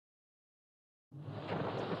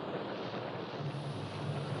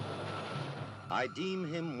I deem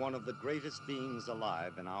him one of the greatest beings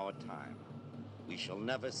alive in our time. We shall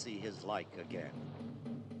never see his like again.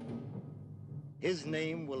 His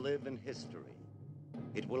name will live in history.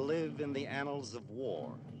 It will live in the annals of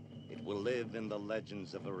war. It will live in the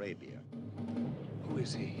legends of Arabia. Who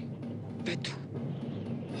is he? Vetu.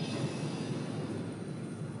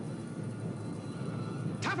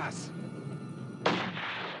 Tavas!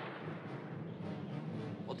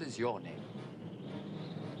 What is your name?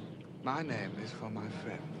 My name is for my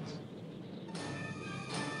friends.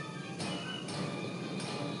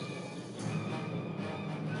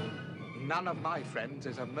 None of my friends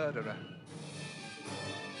is a murderer.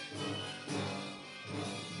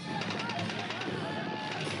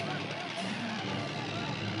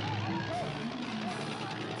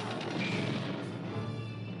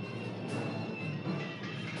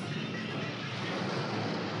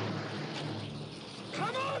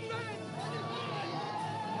 Come on, then!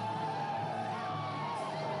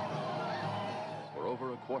 For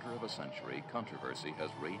over a quarter of a century, controversy has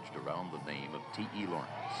raged around the name of T.E. Lawrence.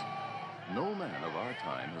 No man of our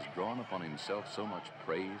time has drawn upon himself so much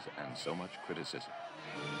praise and so much criticism.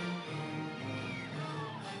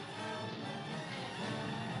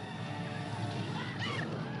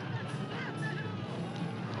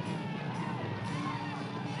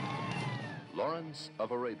 Lawrence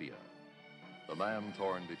of Arabia, the man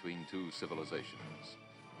torn between two civilizations.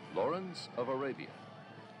 Lawrence of Arabia,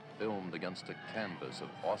 filmed against a canvas of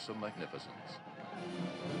awesome magnificence.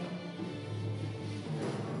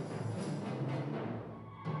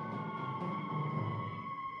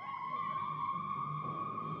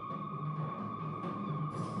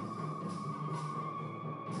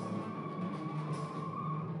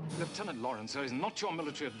 Lieutenant Lawrence, sir, is not your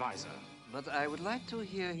military advisor. But I would like to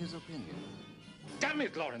hear his opinion. Damn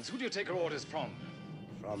it, Lawrence, who do you take your orders from?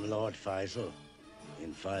 From Lord Faisal,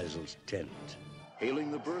 in Faisal's tent.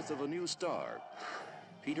 Hailing the birth of a new star,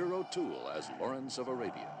 Peter O'Toole as Lawrence of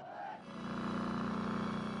Arabia.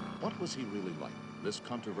 What was he really like, this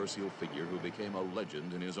controversial figure who became a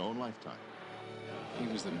legend in his own lifetime? He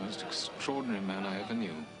was the most extraordinary man I ever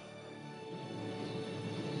knew.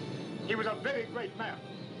 He was a very great man.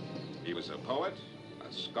 He was a poet,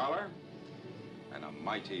 a scholar, and a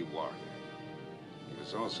mighty warrior. He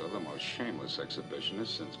was also the most shameless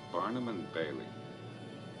exhibitionist since Barnum and Bailey.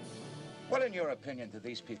 What, in your opinion, do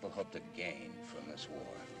these people hope to gain from this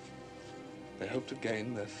war? They hope to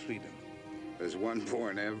gain their freedom. There's one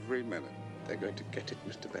born every minute. They're going to get it,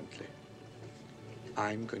 Mr. Bentley.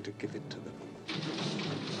 I'm going to give it to them.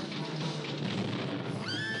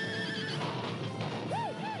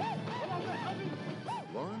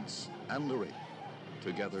 Lawrence and Arabia.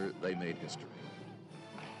 Together, they made history.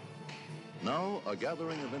 Now, a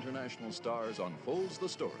gathering of international stars unfolds the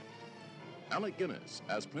story. Alec Guinness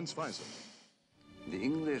as Prince Faisal. The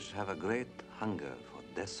English have a great hunger for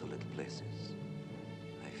desolate places.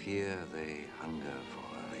 I fear they hunger for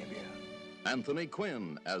Arabia. Anthony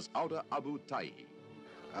Quinn as Auda Abu Tayi.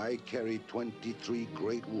 I carried 23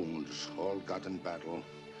 great wounds, all got in battle.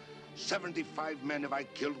 75 men have I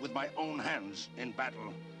killed with my own hands in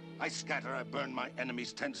battle. I scatter, I burn my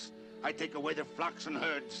enemies' tents. I take away their flocks and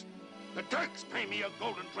herds. The Turks pay me a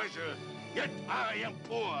golden treasure, yet I am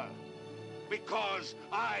poor. Because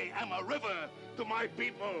I am a river to my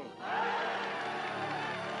people.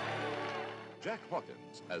 Jack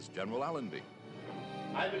Hawkins as General Allenby.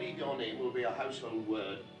 I believe your name will be a household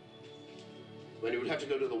word when you would have to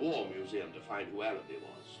go to the War Museum to find who Allenby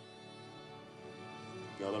was.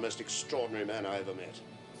 You're the most extraordinary man I ever met.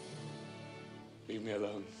 Leave me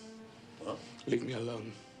alone. What? Leave me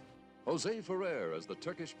alone. Jose Ferrer as the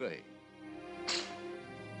Turkish Bey.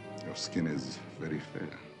 Your skin is very fair.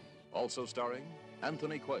 Also starring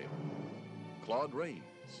Anthony Quayle, Claude Rains,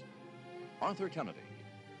 Arthur Kennedy,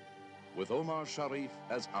 with Omar Sharif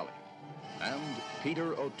as Ali, and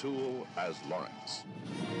Peter O'Toole as Lawrence.